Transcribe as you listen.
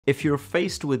If you're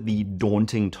faced with the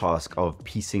daunting task of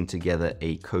piecing together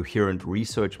a coherent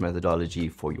research methodology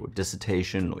for your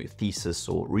dissertation or your thesis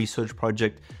or research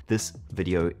project, this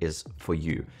video is for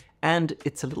you. And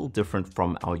it's a little different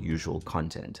from our usual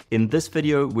content. In this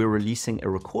video, we're releasing a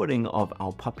recording of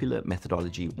our popular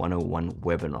Methodology 101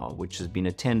 webinar, which has been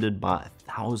attended by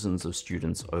thousands of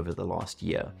students over the last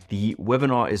year. The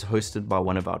webinar is hosted by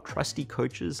one of our trusty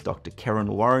coaches, Dr. Kerryn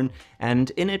Warren, and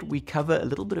in it we cover a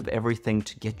little bit of everything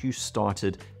to get you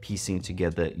started piecing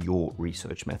together your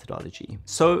research methodology.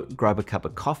 So grab a cup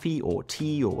of coffee or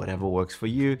tea or whatever works for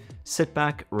you, sit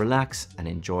back, relax, and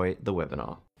enjoy the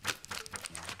webinar.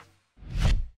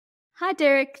 Hi,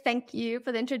 Derek. Thank you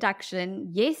for the introduction.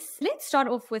 Yes, let's start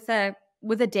off with a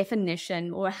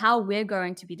definition, or how we're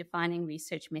going to be defining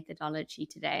research methodology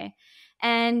today.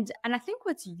 And I think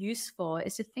what's useful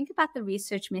is to think about the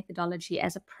research methodology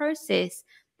as a process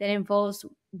that involves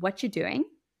what you're doing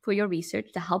for your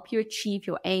research to help you achieve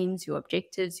your aims, your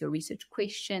objectives, your research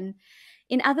question.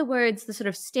 In other words, the sort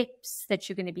of steps that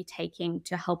you're going to be taking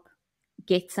to help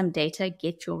get some data,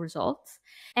 get your results,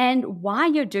 and why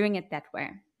you're doing it that way.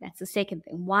 That's the second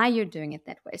thing, why you're doing it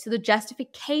that way. So the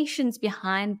justifications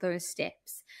behind those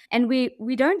steps. And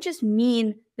we don't just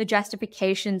mean the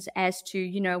justifications as to,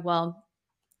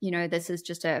 this is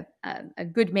just a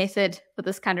good method for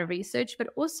this kind of research, but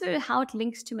also how it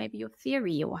links to maybe your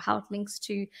theory, or how it links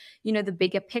to, the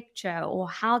bigger picture, or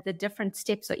how the different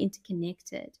steps are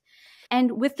interconnected.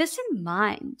 And with this in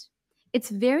mind, it's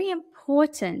very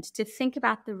important to think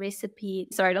about the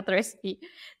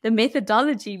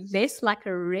methodology less like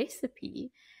a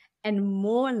recipe and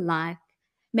more like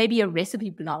maybe a recipe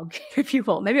blog, if you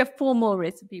will, maybe a formal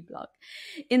recipe blog,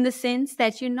 in the sense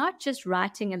that you're not just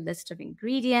writing a list of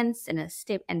ingredients and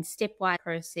stepwise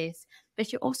process,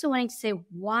 but you're also wanting to say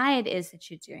why it is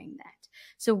that you're doing that.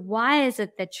 So why is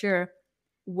it that you're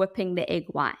whipping the egg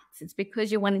whites? It's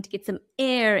because you're wanting to get some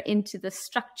air into the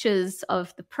structures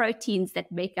of the proteins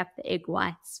that make up the egg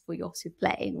whites for your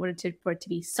souffle in order for it to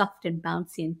be soft and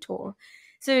bouncy and tall.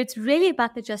 So it's really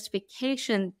about the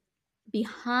justification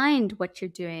behind what you're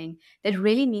doing that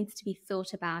really needs to be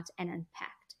thought about and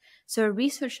unpacked. So a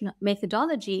research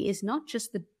methodology is not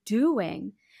just the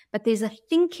doing, but there's a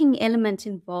thinking element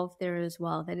involved there as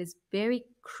well that is very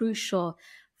crucial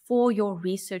for your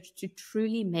research to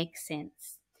truly make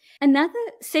sense. Another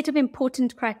set of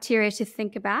important criteria to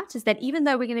think about is that even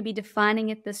though we're going to be defining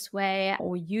it this way,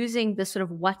 or using the sort of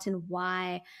what and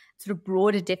why sort of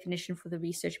broader definition for the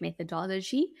research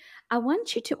methodology, I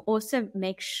want you to also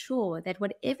make sure that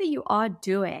whatever you are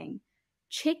doing,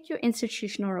 check your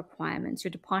institutional requirements,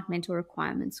 your departmental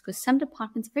requirements, because some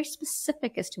departments are very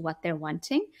specific as to what they're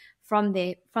wanting from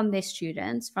their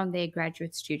students, from their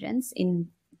graduate students in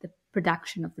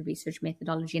production of the research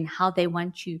methodology and how they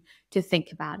want you to think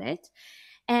about it.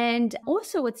 And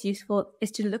also what's useful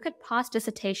is to look at past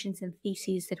dissertations and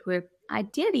theses that were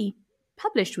ideally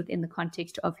published within the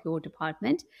context of your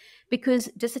department, because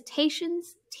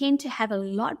dissertations tend to have a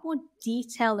lot more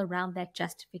detail around that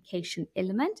justification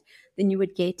element than you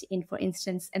would get in, for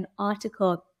instance, an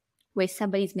article where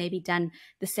somebody's maybe done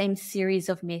the same series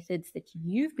of methods that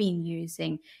you've been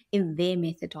using in their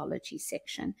methodology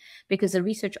section. Because a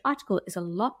research article is a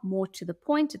lot more to the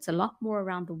point, it's a lot more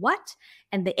around the what,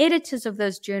 and the editors of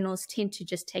those journals tend to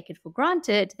just take it for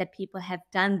granted that people have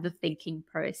done the thinking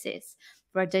process.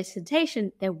 For a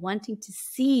dissertation, they're wanting to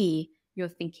see your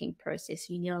thinking process.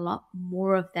 You need a lot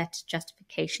more of that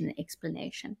justification and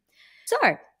explanation. So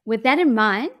with that in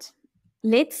mind,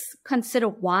 let's consider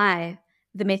why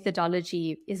the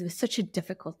methodology is such a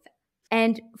difficult thing.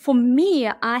 And for me,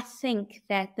 I think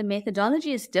that the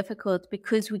methodology is difficult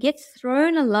because we get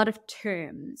thrown a lot of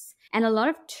terms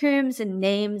and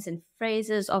names and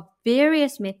phrases of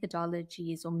various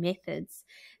methodologies or methods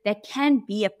that can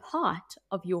be a part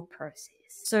of your process.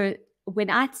 So when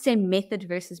I say method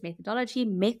versus methodology,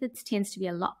 methods tends to be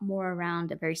a lot more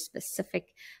around a very specific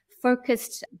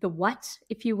focused, the what,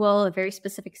 if you will, a very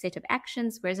specific set of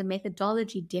actions, whereas a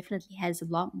methodology definitely has a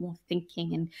lot more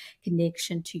thinking and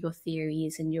connection to your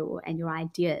theories and your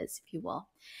ideas, if you will.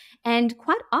 And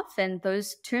quite often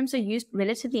those terms are used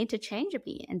relatively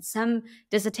interchangeably, and some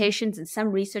dissertations and some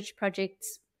research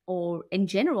projects, or in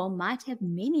general, might have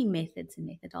many methods and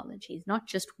methodologies, not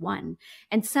just one,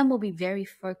 and some will be very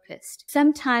focused.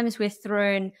 Sometimes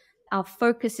our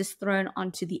focus is thrown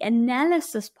onto the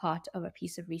analysis part of a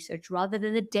piece of research rather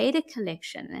than the data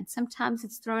collection. And sometimes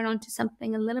it's thrown onto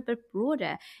something a little bit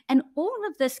broader. And all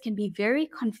of this can be very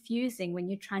confusing when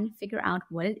you're trying to figure out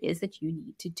what it is that you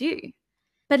need to do.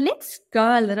 But let's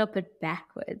go a little bit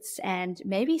backwards and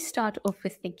maybe start off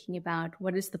with thinking about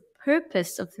what is the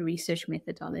purpose of the research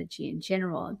methodology in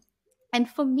general. And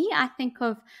for me, I think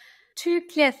of two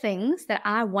clear things that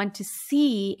I want to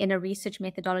see in a research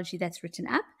methodology that's written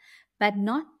up, but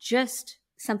not just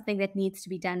something that needs to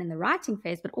be done in the writing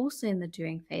phase, but also in the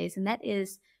doing phase. And that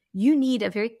is, you need a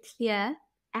very clear,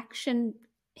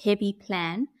 action-heavy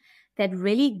plan that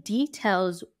really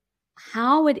details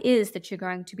how it is that you're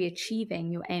going to be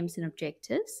achieving your aims and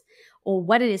objectives, or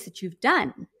what it is that you've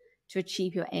done to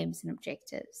achieve your aims and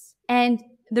objectives. And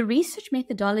the research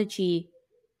methodology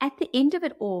at the end of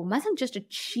it all mustn't just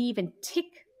achieve and tick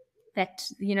that,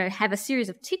 have a series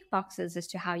of tick boxes as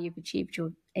to how you've achieved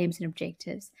your aims and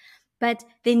objectives. But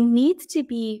there needs to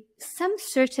be some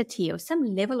certainty or some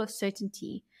level of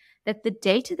certainty that the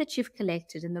data that you've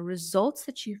collected and the results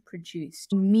that you've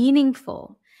produced are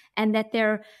meaningful, and that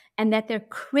they're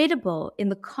credible in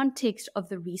the context of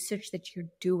the research that you're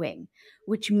doing,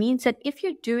 which means that if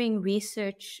you're doing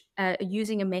research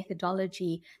using a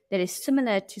methodology that is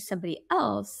similar to somebody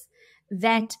else,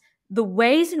 that the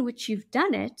ways in which you've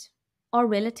done it are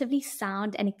relatively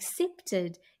sound and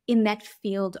accepted in that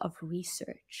field of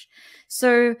research.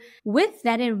 So with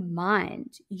that in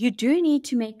mind, you do need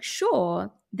to make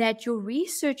sure that your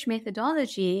research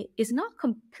methodology is not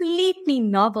completely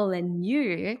novel and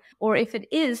new, or if it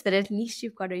is, that at least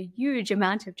you've got a huge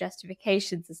amount of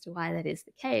justifications as to why that is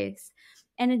the case.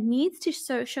 And it needs to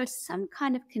show some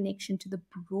kind of connection to the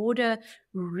broader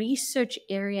research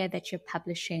area that you're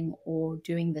publishing or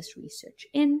doing this research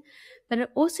in. But it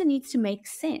also needs to make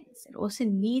sense. It also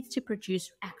needs to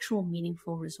produce actual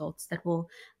meaningful results that will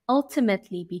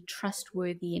ultimately be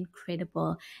trustworthy and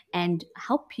credible and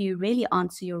help you really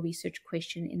answer your research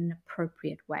question in an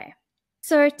appropriate way.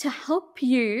 So to help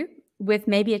you with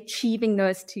maybe achieving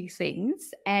those two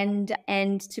things, and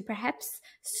to perhaps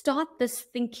start this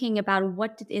thinking about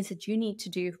what it is that you need to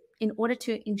do in order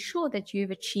to ensure that you've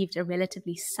achieved a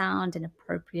relatively sound and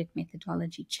appropriate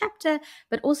methodology chapter,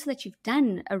 but also that you've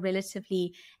done a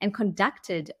relatively and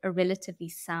conducted a relatively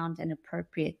sound and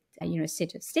appropriate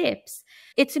set of steps,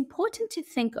 it's important to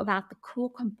think about the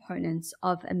core components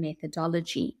of a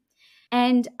methodology.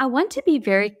 And I want to be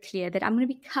very clear that I'm going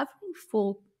to be covering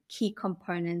 4 key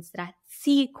components that I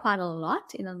see quite a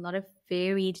lot in a lot of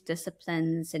varied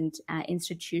disciplines and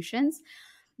institutions.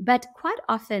 But quite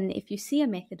often, if you see a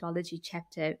methodology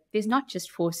chapter, there's not just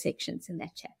 4 sections in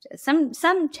that chapter.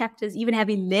 Some chapters even have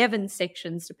 11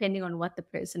 sections, depending on what the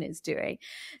person is doing.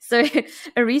 So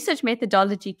a research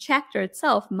methodology chapter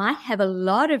itself might have a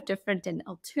lot of different and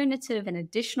alternative and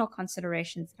additional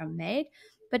considerations that are made.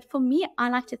 But for me, I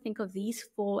like to think of these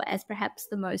 4 as perhaps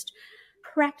the most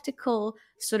practical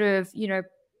sort of,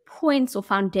 points or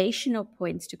foundational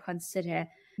points to consider,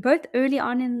 both early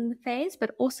on in the phase,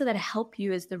 but also that help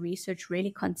you as the research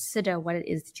really consider what it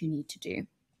is that you need to do.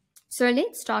 So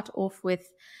let's start off with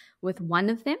one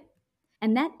of them.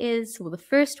 And that is, the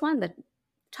first one, the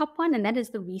top one, and that is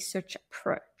the research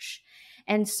approach.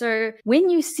 And so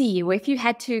when you see, or if you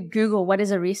had to Google what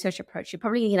is a research approach, you're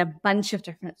probably going to get a bunch of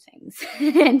different things.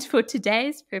 And for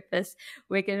today's purpose,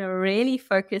 we're going to really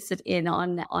focus it in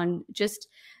on just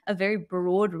a very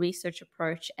broad research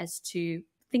approach as to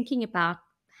thinking about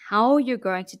how you're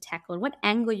going to tackle, what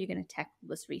angle you're going to tackle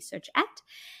this research at,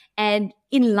 and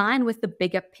in line with the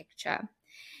bigger picture.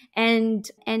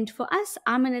 And for us,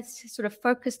 I'm going to sort of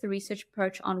focus the research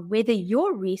approach on whether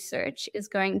your research is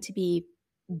going to be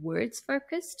words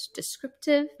focused,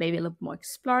 descriptive, maybe a little more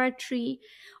exploratory,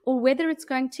 or whether it's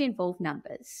going to involve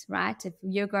numbers, right? If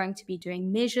you're going to be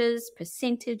doing measures,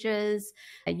 percentages,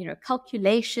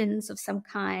 calculations of some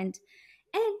kind.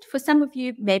 And for some of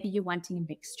you, maybe you're wanting a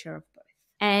mixture of both.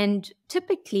 And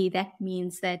typically that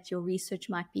means that your research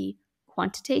might be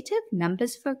quantitative,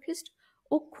 numbers focused,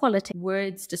 or qualitative,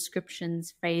 words,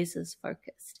 descriptions, phrases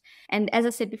focused. And as I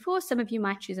said before, some of you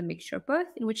might choose a mixture of both,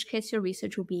 in which case your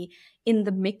research will be in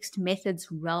the mixed methods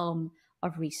realm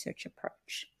of research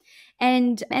approach.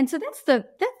 And so that's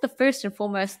the first and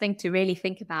foremost thing to really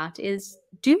think about is,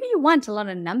 do you want a lot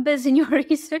of numbers in your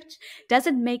research? Does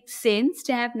it make sense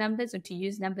to have numbers or to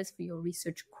use numbers for your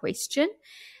research question?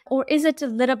 Or is it a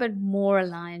little bit more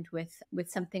aligned with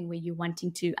something where you're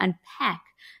wanting to unpack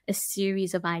a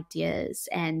series of ideas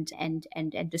and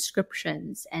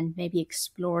descriptions and maybe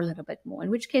explore a little bit more, in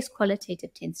which case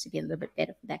qualitative tends to be a little bit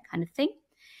better for that kind of thing.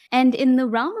 And in the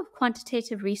realm of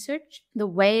quantitative research, the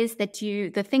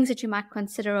things that you might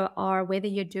consider are whether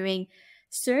you're doing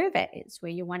surveys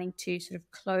where you're wanting to sort of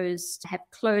have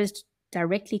closed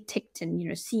directly ticked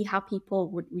and, see how people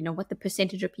would, what the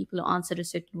percentage of people who answered a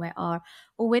certain way are,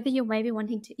 or whether you're maybe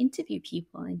wanting to interview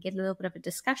people and get a little bit of a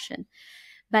discussion.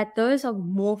 But those are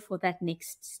more for that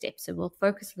next step. So we'll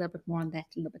focus a little bit more on that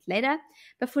a little bit later.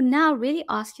 But for now, really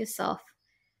ask yourself,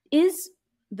 is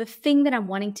the thing that I'm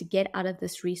wanting to get out of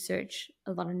this research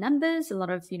a lot of numbers, a lot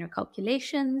of,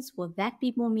 calculations? Will that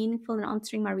be more meaningful in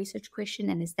answering my research question?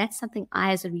 And is that something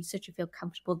I, as a researcher, feel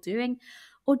comfortable doing?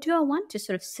 Or do I want to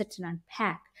sort of sit and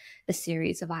unpack a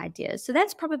series of ideas? So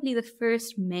that's probably the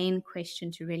first main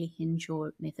question to really hinge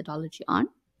your methodology on.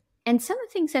 And some of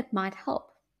the things that might help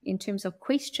in terms of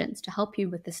questions to help you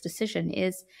with this decision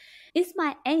is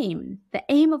my aim, the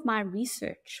aim of my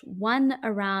research, one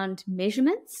around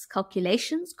measurements,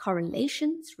 calculations,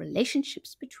 correlations,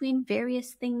 relationships between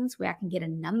various things where I can get a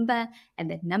number and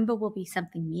that number will be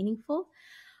something meaningful?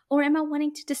 Or am I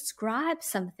wanting to describe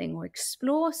something or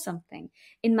explore something?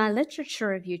 In my literature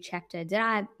review chapter, did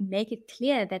I make it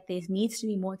clear that there needs to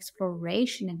be more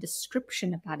exploration and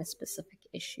description about a specific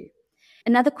issue?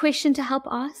 Another question to help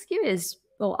ask is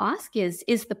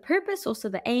the purpose, also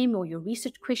the aim or your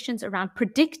research questions around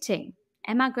predicting?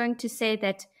 Am I going to say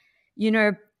that,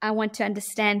 I want to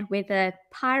understand whether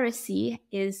piracy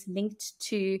is linked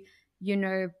to,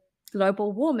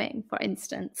 global warming, for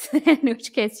instance, in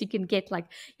which case you can get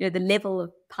the level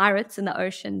of pirates in the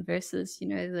ocean versus,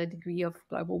 the degree of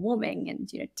global warming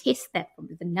and, test that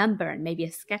with a number and maybe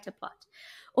a scatter plot?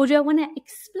 Or do I want to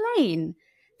explain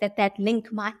that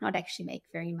link might not actually make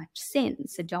very much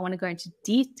sense? So do I want to go into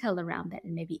detail around that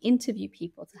and maybe interview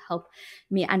people to help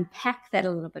me unpack that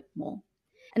a little bit more?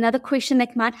 Another question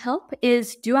that might help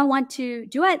is, do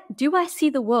I see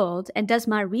the world, and does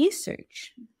my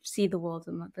research see the world,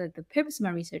 and the purpose of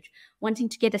my research, wanting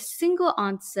to get a single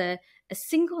answer, a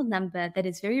single number that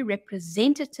is very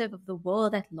representative of the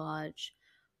world at large?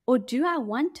 Or do I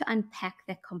want to unpack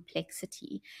that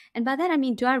complexity? And by that, I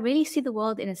mean, do I really see the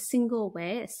world in a single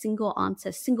way, a single answer,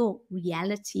 a single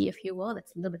reality, if you will?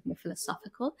 That's a little bit more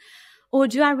philosophical. Or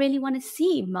do I really want to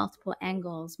see multiple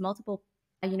angles, multiple,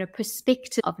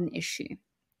 perspectives of an issue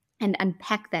and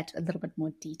unpack that a little bit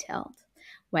more detailed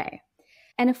way?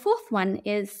 And a fourth one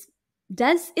is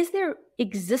there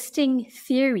existing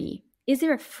theory? Is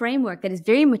there a framework that is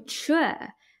very mature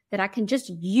that I can just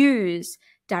use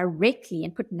directly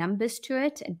and put numbers to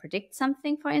it and predict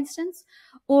something, for instance?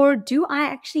 Or do I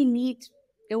actually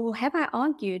have I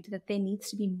argued that there needs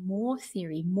to be more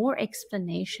theory, more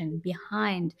explanation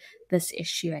behind this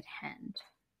issue at hand?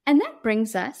 And that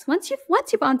brings us, once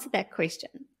you've answered that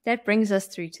question, that brings us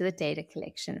through to the data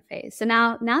collection phase. So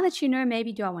now that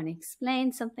maybe do I want to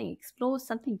explain something, explore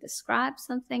something, describe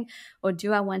something, or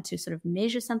do I want to sort of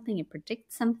measure something and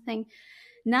predict something?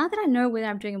 Now that I know whether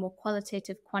I'm doing a more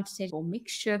qualitative, quantitative, or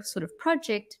mixture sort of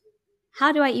project,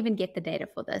 how do I even get the data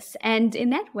for this? And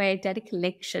in that way, data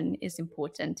collection is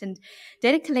important. And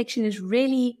data collection is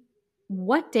really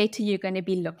what data you're going to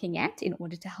be looking at in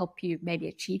order to help you maybe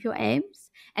achieve your aims,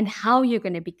 and how you're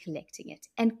going to be collecting it.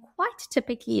 And quite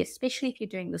typically, especially if you're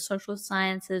doing the social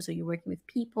sciences, or you're working with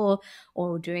people,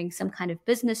 or doing some kind of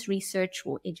business research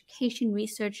or education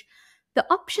research, the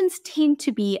options tend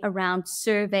to be around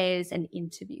surveys and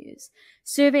interviews.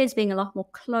 Surveys being a lot more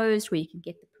closed, where you can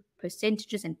get the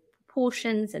percentages and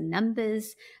proportions and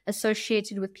numbers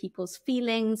associated with people's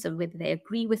feelings, or whether they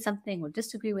agree with something or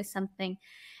disagree with something.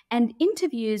 And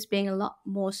interviews being a lot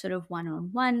more sort of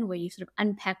one-on-one, where you sort of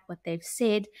unpack what they've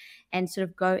said and sort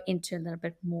of go into a little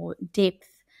bit more depth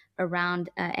around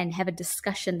and have a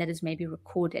discussion that is maybe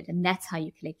recorded. And that's how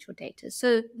you collect your data.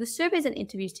 So the surveys and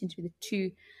interviews tend to be the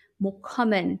two more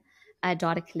common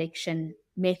data collection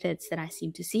methods that I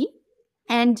seem to see.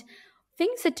 And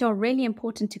things that are really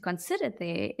important to consider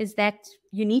there is that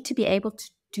you need to be able to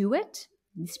do it.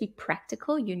 It needs to be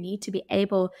practical. You need to be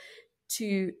able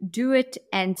to do it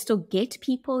and still get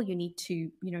people. You need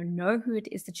to, know who it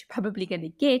is that you're probably going to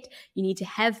get. You need to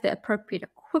have the appropriate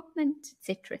equipment,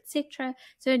 etc., etc.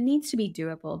 So it needs to be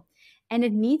doable, and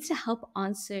it needs to help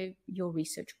answer your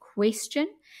research question,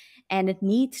 and it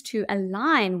needs to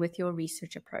align with your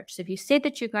research approach. So if you said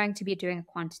that you're going to be doing a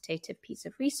quantitative piece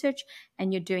of research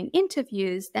and you're doing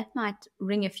interviews, that might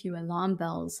ring a few alarm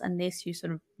bells unless you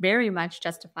sort of very much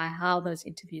justify how those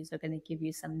interviews are going to give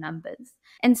you some numbers.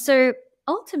 And so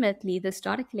ultimately, this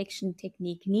data collection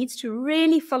technique needs to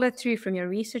really follow through from your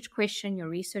research question, your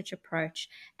research approach,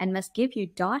 and must give you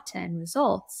data and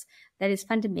results that is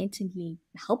fundamentally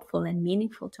helpful and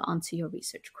meaningful to answer your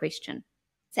research question.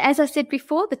 So as I said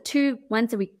before, the two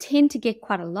ones that we tend to get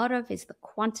quite a lot of is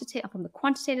from the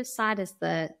quantitative side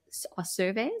are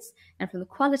surveys, and from the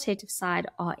qualitative side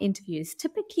are interviews,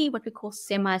 typically what we call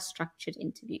semi-structured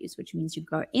interviews, which means you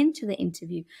go into the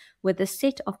interview with a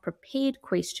set of prepared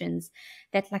questions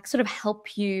that sort of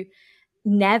help you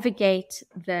navigate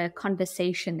the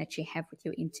conversation that you have with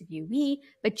your interviewee,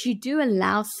 but you do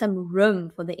allow some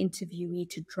room for the interviewee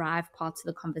to drive parts of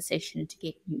the conversation and to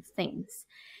get new things.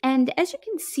 And as you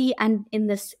can see in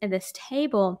this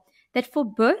table, that for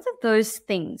both of those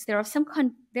things, there are some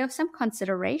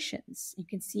considerations. You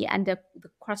can see under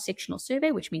the cross-sectional survey,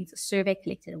 which means a survey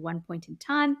collected at one point in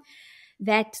time,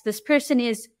 that this person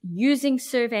is using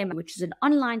Survey, which is an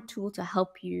online tool to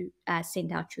help you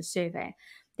send out your survey,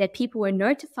 that people were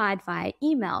notified via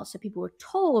email. So people were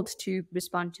told to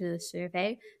respond to the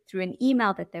survey through an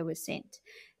email that they were sent,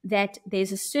 that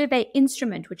there's a survey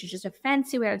instrument, which is just a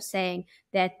fancy way of saying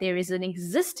that there is an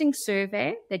existing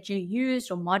survey that you used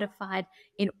or modified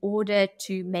in order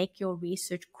to make your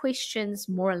research questions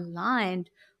more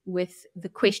aligned with the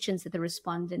questions that the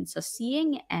respondents are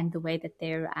seeing and the way that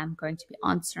they're going to be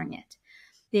answering it.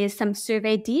 There's some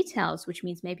survey details, which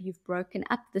means maybe you've broken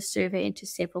up the survey into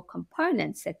several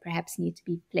components that perhaps need to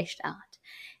be fleshed out.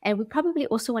 And we probably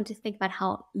also want to think about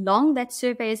how long that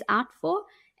survey is out for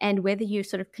and whether you're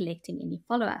sort of collecting any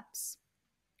follow-ups.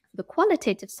 The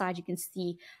qualitative side, you can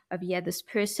see over here, this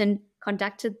person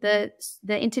conducted the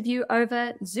interview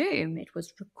over Zoom. It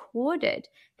was recorded.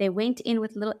 They went in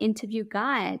with a little interview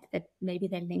guide that maybe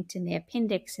they linked in their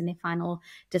appendix in their final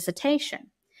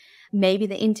dissertation. Maybe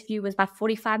the interview was about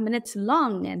 45 minutes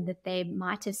long and that they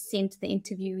might have sent the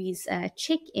interviewees a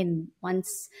check-in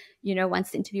once the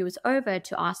interview was over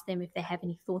to ask them if they have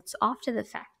any thoughts after the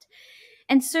fact.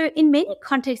 And so in many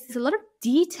contexts, there's a lot of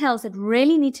details that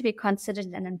really need to be considered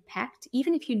and unpacked,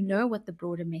 even if you know what the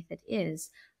broader method is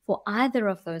for either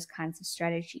of those kinds of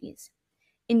strategies.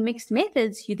 In mixed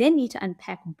methods, you then need to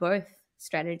unpack both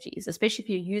strategies, especially if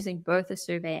you're using both a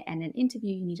survey and an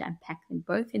interview. You need to unpack them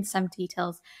both in some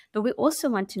details, but we also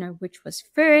want to know which was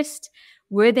first.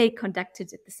 Were they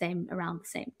conducted around the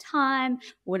same time?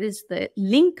 What is the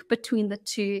link between the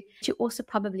two? You also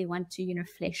probably want to,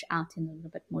 flesh out in a little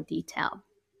bit more detail.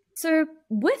 So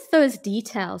with those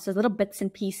details, those little bits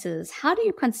and pieces, how do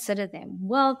you consider them?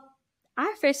 Well,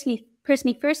 I personally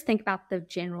first think about the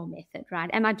general method, right?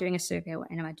 Am I doing a survey or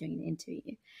am I doing an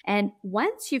interview? And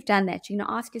once you've done that, you're going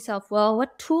to ask yourself, well,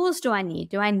 what tools do I need?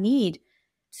 Do I need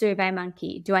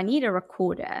SurveyMonkey? Do I need a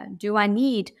recorder? Do I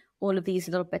need all of these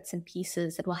little bits and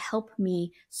pieces that will help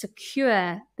me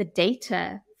secure the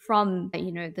data from,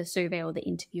 the survey or the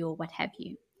interview or what have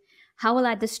you? How will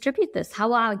I distribute this? How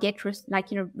will I get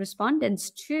respondents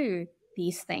to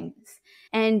these things?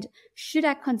 And should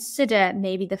I consider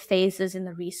maybe the phases in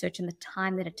the research and the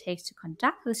time that it takes to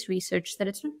conduct this research, so that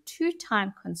it's not too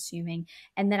time consuming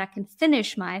and that I can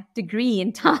finish my degree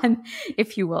in time,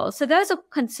 if you will? So those are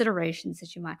considerations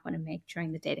that you might want to make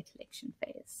during the data collection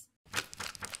phase.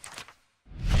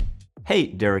 Hey,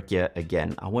 Derek here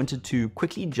again. I wanted to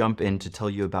quickly jump in to tell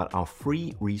you about our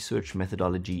free research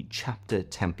methodology chapter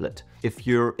template. If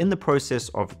you're in the process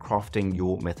of crafting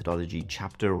your methodology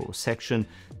chapter or section,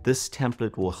 this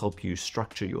template will help you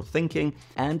structure your thinking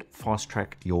and fast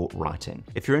track your writing.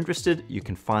 If you're interested, you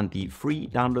can find the free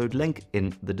download link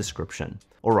in the description.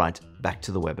 All right, back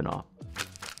to the webinar.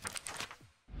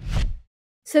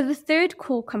 So the third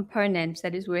core component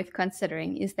that is worth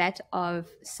considering is that of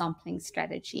sampling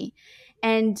strategy.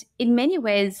 And in many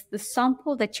ways, the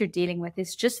sample that you're dealing with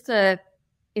is just the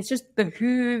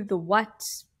who, the what,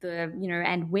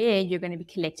 and where you're going to be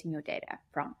collecting your data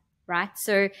from, right?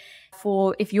 So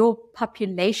if your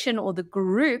population or the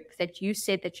group that you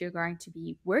said that you're going to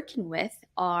be working with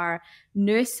are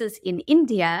nurses in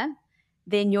India,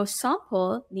 then your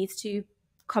sample needs to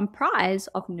comprise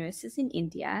of nurses in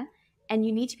India. And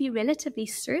you need to be relatively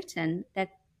certain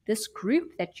that this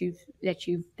group that you've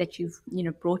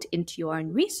brought into your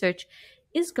own research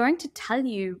is going to tell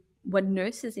you what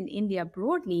nurses in India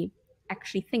broadly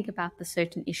actually think about the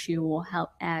certain issue or how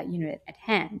at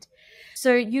hand.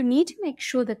 So you need to make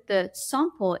sure that the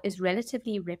sample is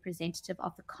relatively representative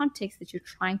of the context that you're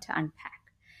trying to unpack.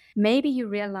 Maybe you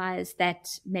realize that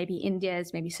maybe India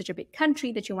is maybe such a big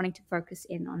country that you're wanting to focus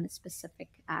in on a specific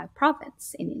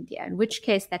province in India, in which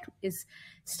case that is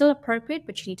still appropriate,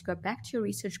 but you need to go back to your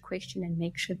research question and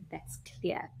make sure that that's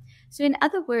clear. So in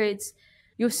other words,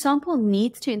 your sample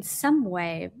needs to in some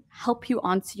way help you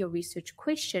answer your research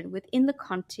question within the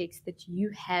context that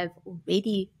you have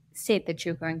already said that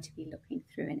you're going to be looking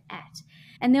through and at.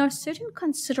 And there are certain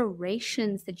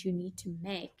considerations that you need to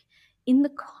make in the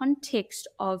context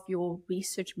of your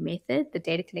research method, the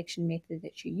data collection method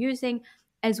that you're using,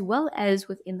 as well as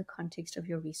within the context of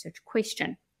your research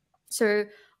question. So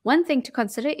one thing to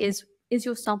consider is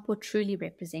your sample truly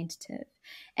representative?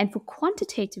 And for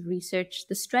quantitative research,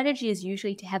 the strategy is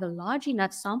usually to have a large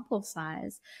enough sample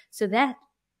size so that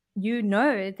you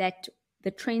know that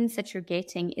the trends that you're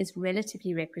getting is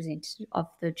relatively representative of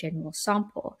the general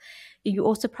sample. You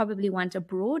also probably want a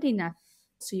broad enough,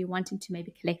 so you're wanting to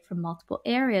maybe collect from multiple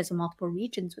areas or multiple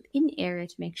regions within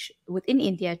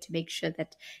India to make sure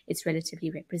that it's relatively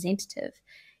representative.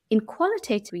 In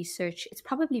qualitative research, it's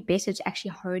probably better to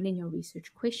actually hone in your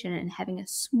research question, and having a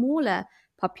smaller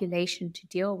population to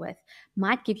deal with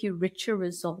might give you richer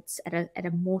results at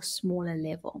a more smaller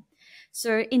level.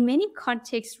 So in many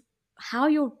contexts, how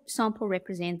your sample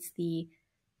represents the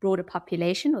broader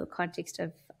population or the context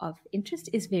of interest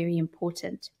is very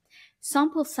important.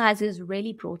 Sample size is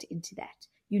really brought into that.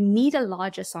 You need a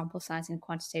larger sample size in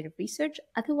quantitative research,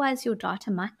 otherwise your data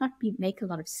might not make a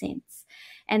lot of sense.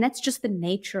 And that's just the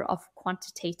nature of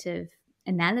quantitative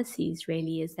analyses,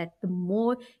 really, is that the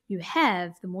more you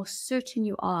have, the more certain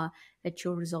you are that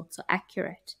your results are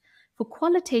accurate. For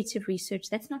qualitative research,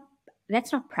 that's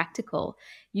not practical.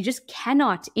 You just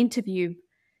cannot interview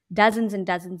dozens and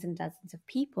dozens and dozens of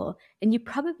people. And you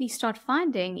probably start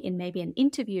finding in maybe an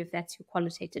interview, if that's your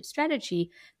qualitative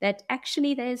strategy, that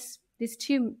actually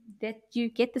that you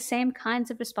get the same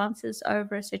kinds of responses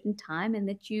over a certain time, and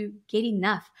that you get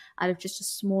enough out of just a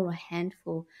smaller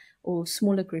handful or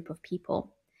smaller group of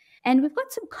people. And we've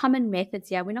got some common methods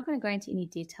here. We're not going to go into any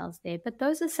details there, but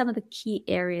those are some of the key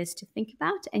areas to think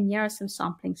about. And here are some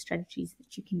sampling strategies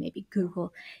that you can maybe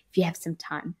Google if you have some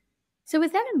time. So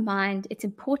with that in mind, it's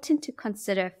important to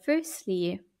consider,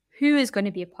 firstly, who is going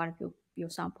to be a part of your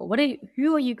sample.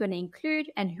 Who are you going to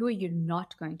include, and who are you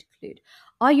not going to include?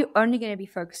 Are you only going to be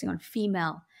focusing on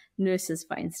female nurses,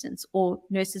 for instance, or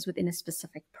nurses within a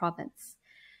specific province?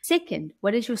 Second,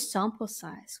 what is your sample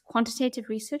size? Quantitative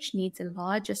research needs a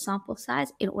larger sample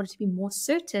size in order to be more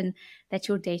certain that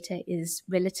your data is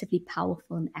relatively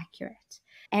powerful and accurate.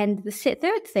 And the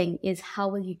third thing is, how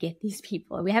will you get these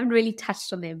people? We haven't really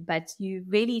touched on them, but you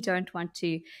really don't want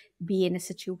to be in a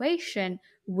situation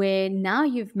where now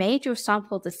you've made your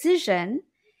sample decision,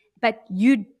 but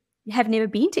you have never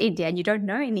been to India and you don't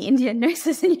know any Indian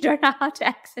nurses and you don't know how to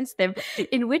access them,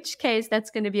 in which case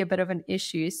that's going to be a bit of an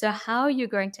issue. So how are you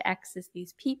going to access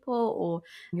these people, or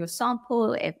your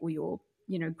sample, or your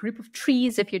group of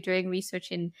trees if you're doing research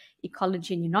in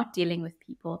ecology and you're not dealing with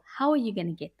people? How are you going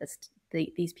to get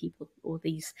these people or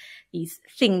these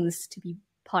things to be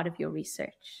part of your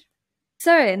research?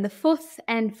 So, in the fourth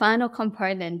and final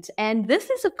component, and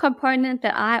this is a component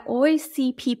that I always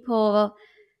see people,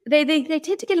 they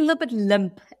tend to get a little bit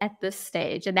limp at this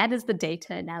stage, and that is the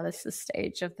data analysis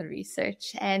stage of the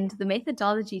research. And the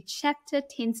methodology chapter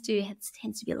tends to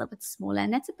be a little bit smaller,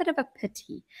 and that's a bit of a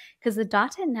pity, because the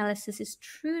data analysis is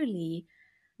truly,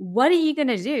 what are you going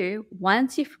to do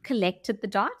once you've collected the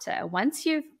data, once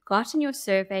you've gotten your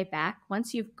survey back,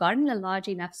 once you've gotten a large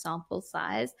enough sample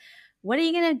size? What are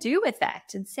you going to do with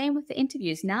that? And same with the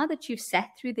interviews. Now that you've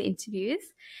sat through the interviews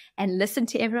and listened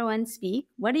to everyone speak,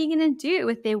 what are you going to do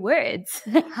with their words?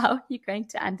 How are you going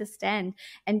to understand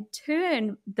and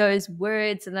turn those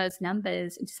words and those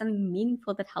numbers into something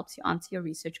meaningful that helps you answer your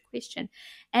research question?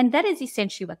 And that is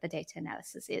essentially what the data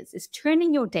analysis is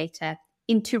turning your data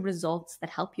into results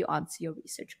that help you answer your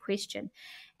research question.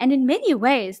 And in many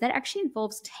ways, that actually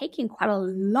involves taking quite a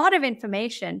lot of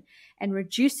information and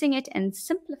reducing it and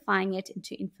simplifying it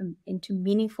into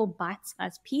meaningful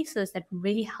bite-sized pieces that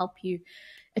really help you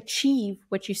achieve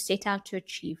what you set out to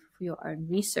achieve for your own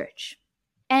research.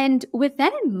 And with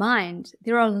that in mind,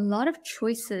 there are a lot of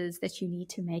choices that you need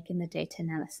to make in the data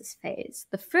analysis phase.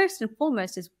 The first and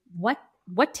foremost is what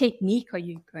technique are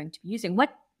you going to be using?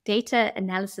 What data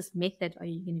analysis method are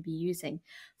you going to be using?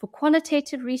 For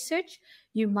qualitative research,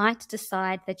 you might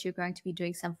decide that you're going to be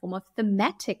doing some form of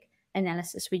thematic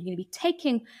analysis, where you're going to be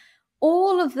taking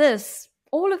all of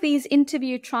these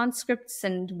interview transcripts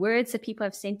and words that people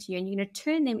have sent to you, and you're going to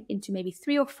turn them into maybe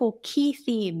 3 or 4 key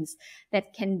themes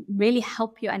that can really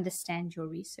help you understand your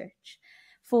research.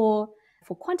 For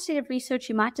quantitative research,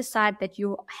 you might decide that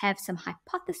you have some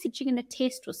hypotheses you're going to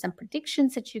test or some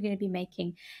predictions that you're going to be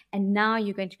making. And now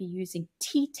you're going to be using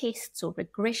t-tests or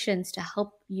regressions to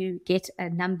help you get a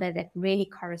number that really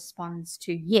corresponds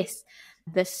to, yes,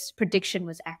 this prediction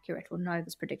was accurate, or no,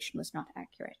 this prediction was not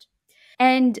accurate.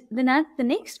 And the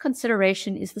next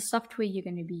consideration is the software you're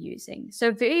going to be using.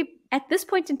 So at this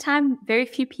point in time, very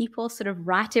few people sort of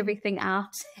write everything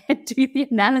out and do the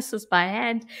analysis by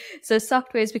hand. So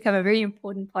software has become a very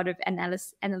important part of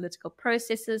analytical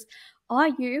processes. Are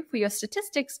you, for your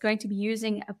statistics, going to be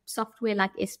using a software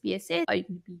like SPSS? Are you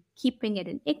going to be keeping it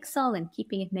in Excel and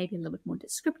keeping it maybe a little bit more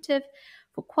descriptive?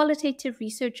 For qualitative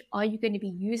research, are you going to be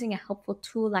using a helpful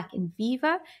tool like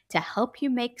NVivo to help you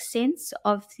make sense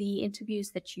of the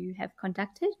interviews that you have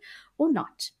conducted, or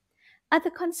not? Other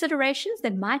considerations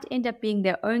that might end up being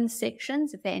their own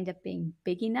sections, if they end up being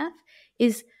big enough,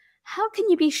 is how can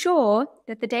you be sure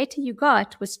that the data you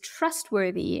got was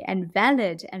trustworthy and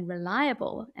valid and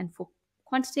reliable? And for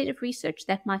quantitative research,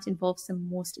 that might involve some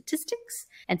more statistics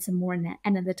and some more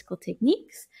analytical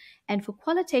techniques. And for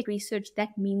qualitative research,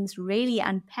 that means really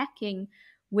unpacking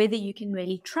whether you can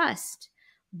really trust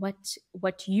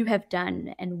what you have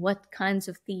done and what kinds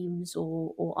of themes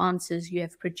or answers you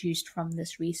have produced from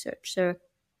this research. So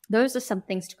those are some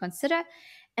things to consider.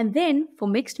 And then for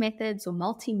mixed methods or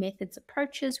multi-methods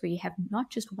approaches, where you have not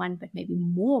just one, but maybe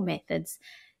more methods,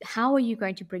 how are you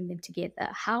going to bring them together?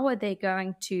 How are you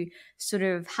going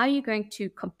to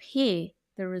compare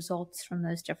the results from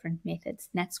those different methods?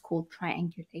 And that's called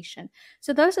triangulation.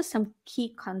 So those are some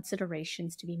key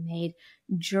considerations to be made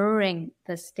during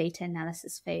this data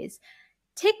analysis phase.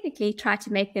 Technically, try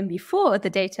to make them before the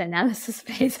data analysis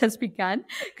phase has begun,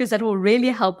 because that will really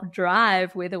help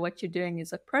drive whether what you're doing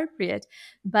is appropriate.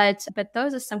 But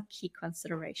those are some key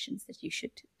considerations that you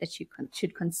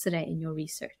should consider in your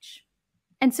research.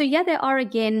 And so, yeah, there are,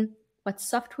 again, what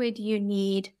software do you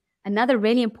need? Another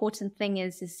really important thing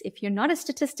is if you're not a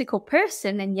statistical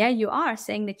person, and yeah, you are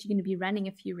saying that you're going to be running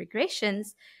a few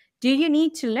regressions, do you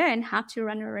need to learn how to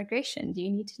run a regression? Do you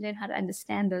need to learn how to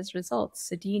understand those results?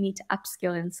 So do you need to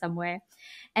upskill in some way?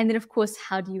 And then, of course,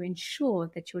 how do you ensure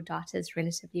that your data is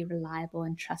relatively reliable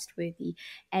and trustworthy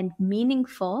and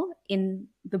meaningful in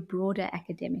the broader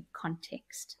academic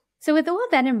context? So with all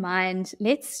that in mind,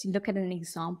 let's look at an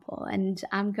example. And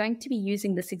I'm going to be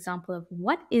using this example of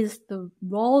what is the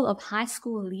role of high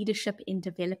school leadership in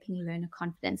developing learner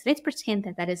confidence. Let's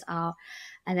pretend that is our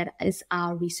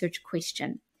research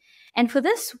question. And for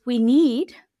this, we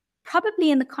need,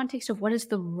 probably in the context of what is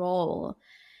the role,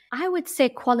 I would say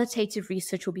qualitative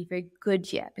research will be very good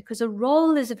here, because a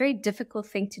role is a very difficult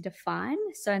thing to define.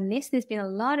 So unless there's been a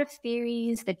lot of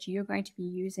theories that you're going to be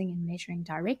using and measuring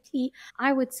directly,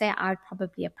 I would say I would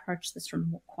probably approach this from a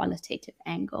more qualitative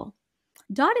angle.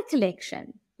 Data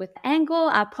collection. With angle,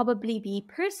 I'll probably be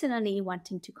personally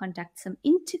wanting to conduct some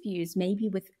interviews, maybe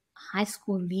with high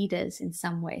school leaders in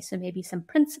some way. So maybe some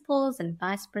principals and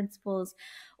vice principals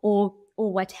or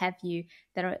what have you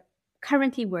that are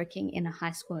currently working in a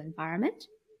high school environment.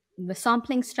 The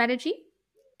sampling strategy,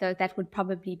 though, that would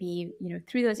probably be,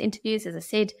 through those interviews, as I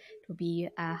said, it will be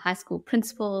high school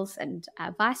principals and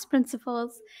vice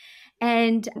principals.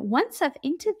 And once I've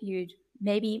interviewed,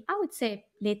 maybe I would say,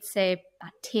 let's say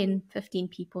about 10, 15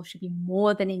 people should be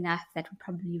more than enough. That would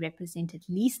probably represent at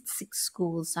least 6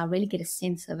 schools. So I really get a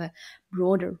sense of a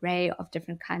broad array of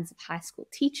different kinds of high school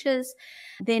teachers.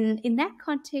 Then in that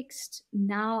context,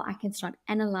 now I can start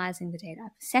analyzing the data.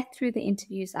 I've sat through the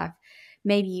interviews. I've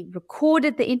maybe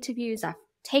recorded the interviews. I've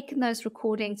taken those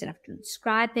recordings and I've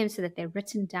transcribed them so that they're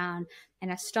written down.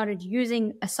 And I started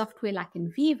using a software like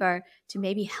NVivo to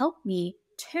maybe help me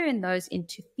turn those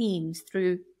into themes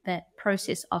through the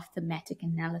process of thematic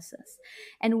analysis.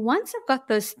 And once I've got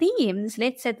those themes,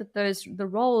 let's say that the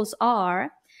roles are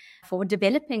for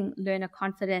developing learner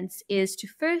confidence is to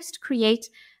first create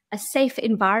a safe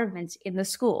environment in the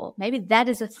school. Maybe that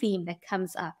is a theme that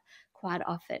comes up quite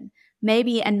often.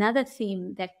 Maybe another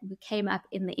theme that came up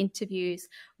in the interviews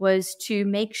was to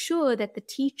make sure that the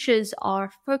teachers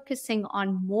are focusing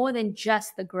on more than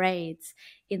just the grades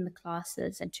in the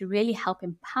classes and to really help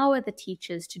empower the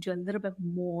teachers to do a little bit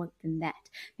more than that.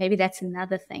 Maybe that's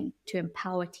another thing, to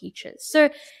empower teachers. So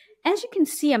as you can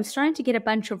see, I'm starting to get a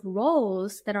bunch of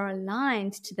roles that are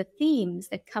aligned to the themes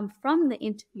that come from the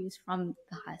interviews from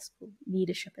the high school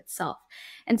leadership itself.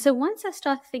 And so once I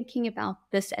start thinking about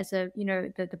this as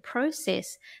the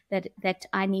process that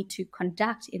I need to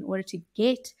conduct in order to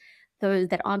get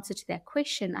that answer to that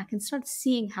question, I can start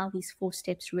seeing how these 4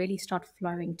 steps really start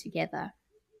flowing together.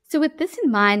 So with this in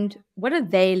mind, what are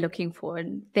they looking for?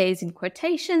 And there's in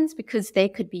quotations, because they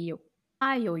could be your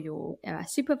or your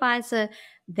supervisor.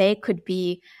 They could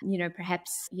be,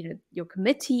 perhaps, your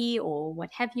committee or what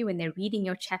have you when they're reading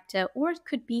your chapter, or it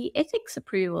could be ethics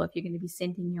approval if you're going to be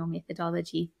sending your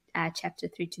methodology chapter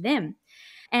through to them.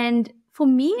 And for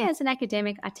me as an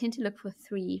academic, I tend to look for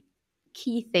 3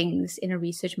 key things in a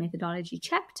research methodology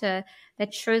chapter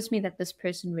that shows me that this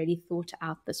person really thought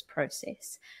out this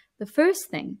process. The first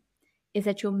thing is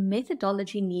that your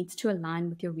methodology needs to align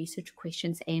with your research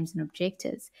questions, aims, and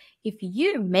objectives. If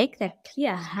you make that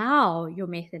clear how your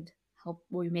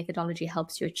methodology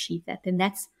helps you achieve that, then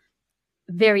that's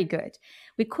very good.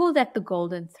 We call that the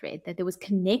golden thread, that there was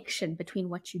connection between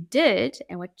what you did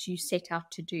and what you set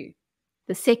out to do.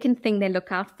 The second thing they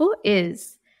look out for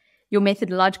is your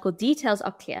methodological details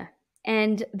are clear.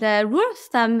 And the rule of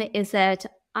thumb is that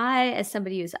I, as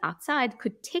somebody who's outside,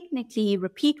 could technically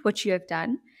repeat what you have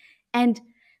done. And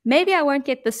maybe I won't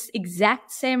get this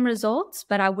exact same results,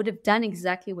 but I would have done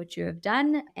exactly what you have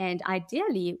done. And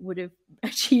ideally would have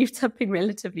achieved something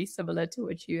relatively similar to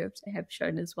what you have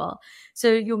shown as well.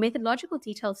 So your methodological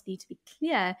details need to be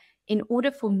clear in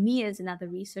order for me as another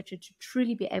researcher to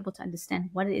truly be able to understand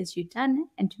what it is you've done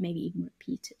and to maybe even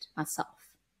repeat it myself.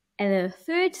 And the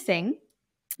third thing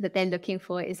that they're looking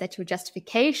for is that your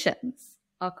justifications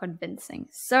are convincing.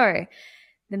 So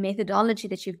the methodology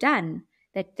that you've done,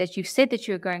 that you've said that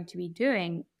you're going to be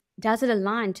doing, does it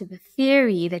align to the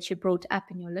theory that you brought up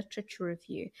in your literature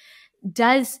review?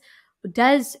 Does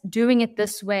doing it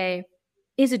this way,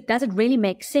 does it really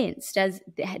make sense? Does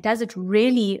it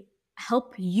really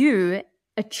help you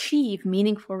achieve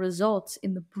meaningful results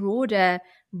in the broader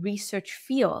research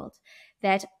field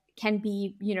that can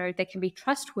be, that can be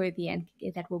trustworthy and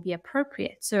that will be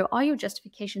appropriate? So are your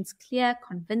justifications clear,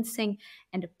 convincing,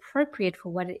 and appropriate for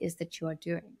what it is that you are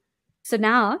doing? So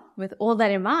now, with all that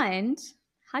in mind,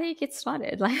 how do you get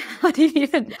started? Like, how do you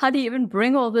even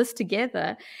bring all this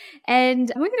together?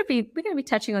 And we're going to be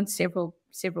touching on several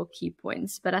key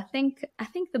points. But I think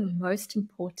the most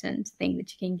important thing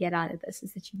that you can get out of this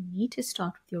is that you need to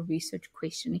start with your research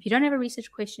question. If you don't have a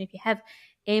research question, if you have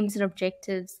aims and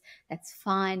objectives, that's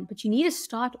fine. But you need to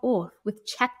start off with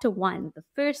chapter 1, the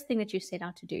first thing that you set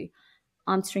out to do,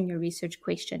 answering your research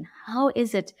question. How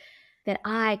is it that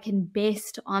I can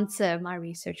best answer my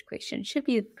research question? It should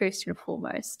be first and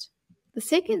foremost. The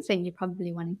second thing you're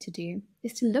probably wanting to do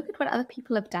is to look at what other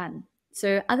people have done.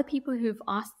 So other people who've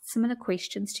asked similar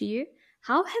questions to you,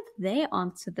 how have they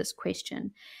answered this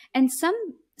question? And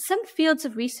some fields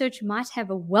of research might have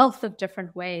a wealth of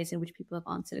different ways in which people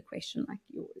have answered a question like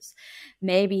yours.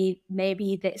 Maybe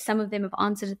some of them have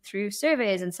answered it through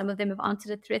surveys, and some of them have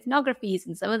answered it through ethnographies,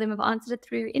 and some of them have answered it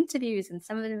through interviews, and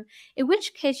some of them, in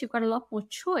which case you've got a lot more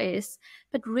choice.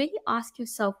 But really ask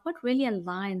yourself, what really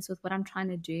aligns with what I'm trying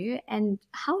to do, and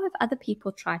how have other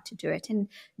people tried to do it? And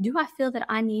do I feel that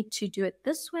I need to do it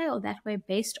this way or that way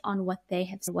based on what they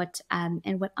have,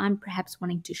 and what I'm perhaps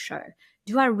wanting to show?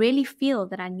 Do I really feel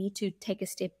that I need to take a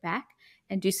step back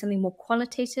and do something more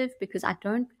qualitative because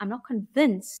I'm not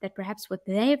convinced that perhaps what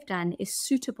they've done is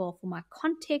suitable for my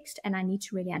context, and I need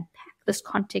to really unpack this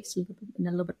context in a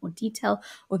little bit more detail,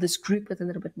 or this group with a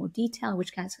little bit more detail,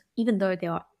 which guys, even though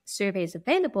there are surveys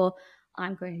available,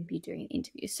 I'm going to be doing an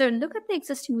interview. So look at the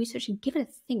existing research and give it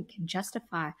a think and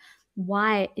justify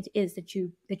why it is that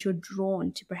you're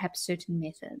drawn to perhaps certain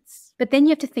methods. But then you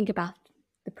have to think about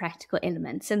the practical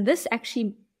elements. And this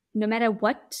actually, no matter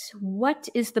what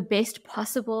is the best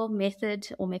possible method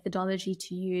or methodology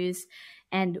to use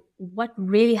and what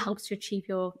really helps you achieve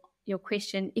your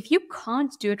question, if you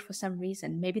can't do it for some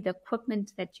reason, maybe the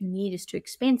equipment that you need is too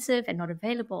expensive and not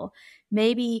available,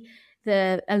 maybe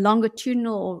a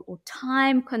longitudinal or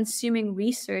time-consuming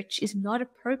research is not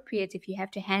appropriate if you have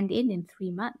to hand in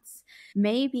 3 months.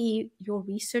 Maybe your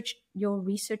research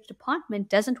department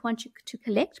doesn't want you to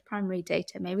collect primary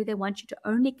data. Maybe they want you to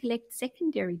only collect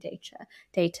secondary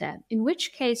data, in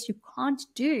which case you can't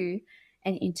do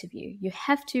an interview. You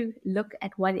have to look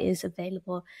at what is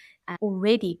available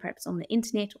already, perhaps on the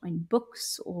internet or in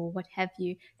books or what have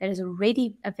you, that is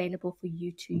already available for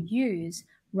you to use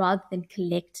rather than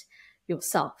collect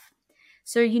yourself.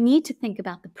 So you need to think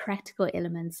about the practical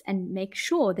elements and make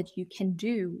sure that you can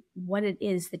do what it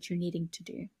is that you're needing to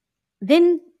do.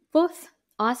 Then fourth,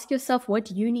 ask yourself what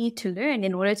you need to learn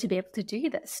in order to be able to do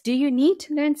this. Do you need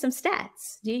to learn some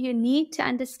stats? Do you need to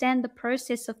understand the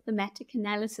process of thematic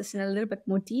analysis in a little bit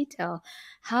more detail?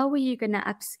 How are you going to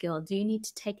upskill? Do you need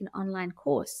to take an online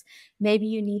course? Maybe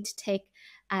you need to take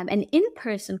an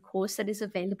in-person course that is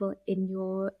available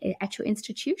at your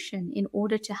institution in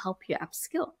order to help you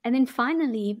upskill. And then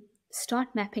finally, start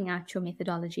mapping out your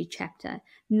methodology chapter.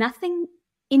 Nothing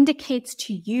indicates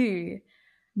to you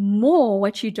more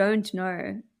what you don't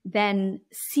know than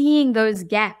seeing those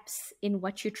gaps in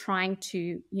what you're trying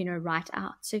to, write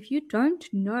out. So if you don't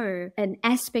know an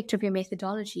aspect of your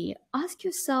methodology, ask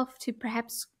yourself to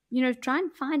perhaps try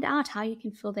and find out how you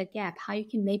can fill that gap, how you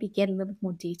can maybe get a little bit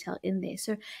more detail in there.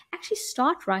 So actually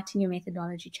start writing your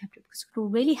methodology chapter, because it will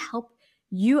really help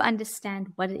you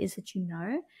understand what it is that you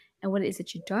know and what it is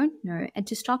that you don't know, and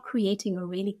to start creating a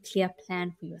really clear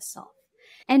plan for yourself.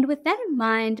 And with that in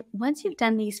mind, once you've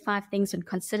done these 5 things and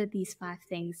considered these 5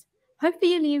 things,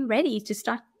 hopefully you're ready to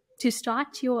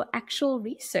start your actual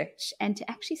research and to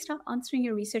actually start answering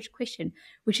your research question,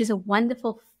 which is a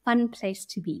wonderful, fun place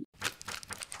to be.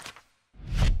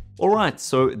 All right,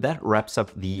 so that wraps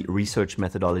up the Research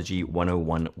Methodology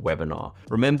 101 webinar.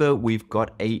 Remember, we've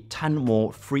got a ton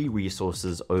more free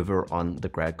resources over on the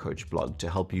Grad Coach blog to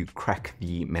help you crack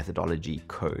the methodology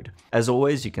code. As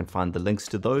always, you can find the links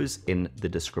to those in the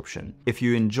description. If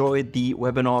you enjoyed the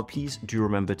webinar, please do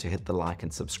remember to hit the like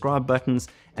and subscribe buttons,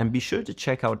 and be sure to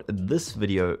check out this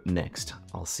video next.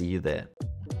 I'll see you there.